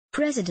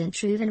President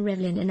Reuven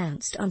Rivlin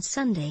announced on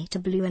Sunday to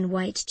Blue and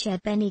White Chair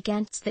Benny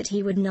Gantz that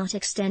he would not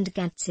extend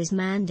Gantz's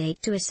mandate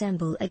to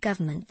assemble a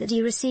government that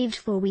he received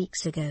 4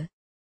 weeks ago.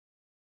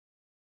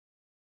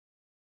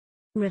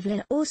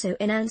 Rivlin also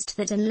announced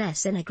that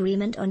unless an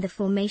agreement on the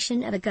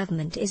formation of a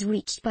government is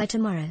reached by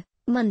tomorrow,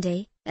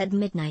 Monday, at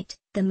midnight,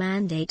 the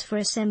mandate for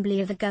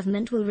assembly of a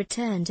government will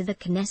return to the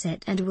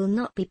Knesset and will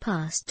not be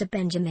passed to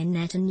Benjamin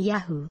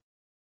Netanyahu.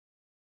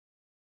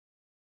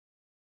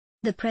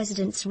 The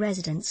president's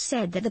residence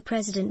said that the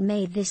president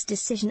made this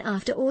decision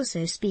after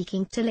also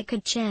speaking to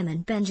Likud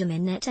chairman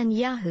Benjamin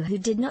Netanyahu, who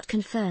did not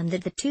confirm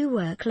that the two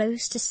were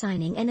close to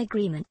signing an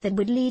agreement that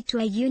would lead to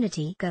a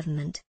unity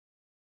government.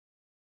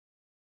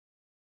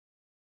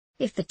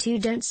 If the two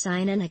don't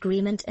sign an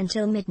agreement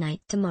until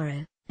midnight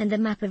tomorrow, and the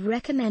map of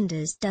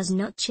recommenders does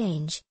not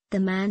change, the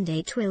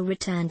mandate will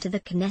return to the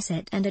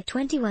Knesset and a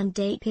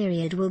 21-day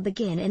period will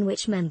begin in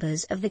which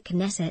members of the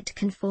Knesset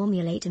can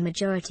formulate a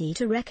majority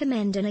to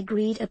recommend an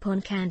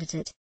agreed-upon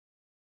candidate.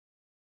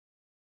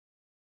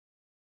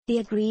 The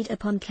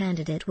agreed-upon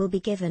candidate will be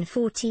given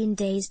 14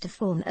 days to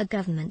form a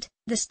government,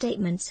 the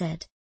statement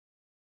said.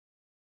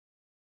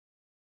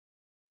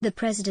 The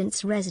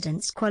president's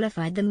residence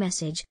qualified the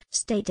message,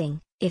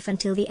 stating, "If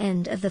until the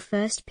end of the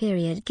first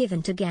period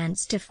given to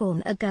Gantz to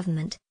form a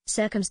government,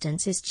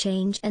 circumstances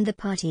change and the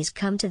parties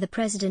come to the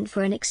president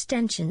for an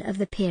extension of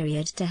the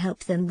period to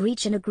help them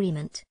reach an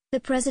agreement, the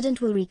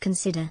president will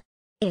reconsider.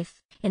 If,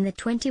 in the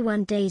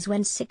 21 days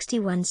when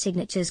 61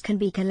 signatures can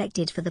be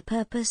collected for the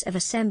purpose of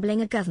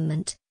assembling a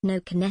government, no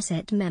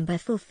Knesset member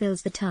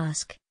fulfills the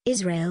task,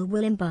 Israel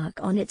will embark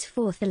on its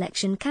fourth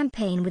election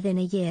campaign within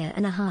a year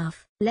and a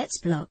half." Let's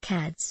block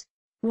ads.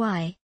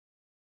 Why?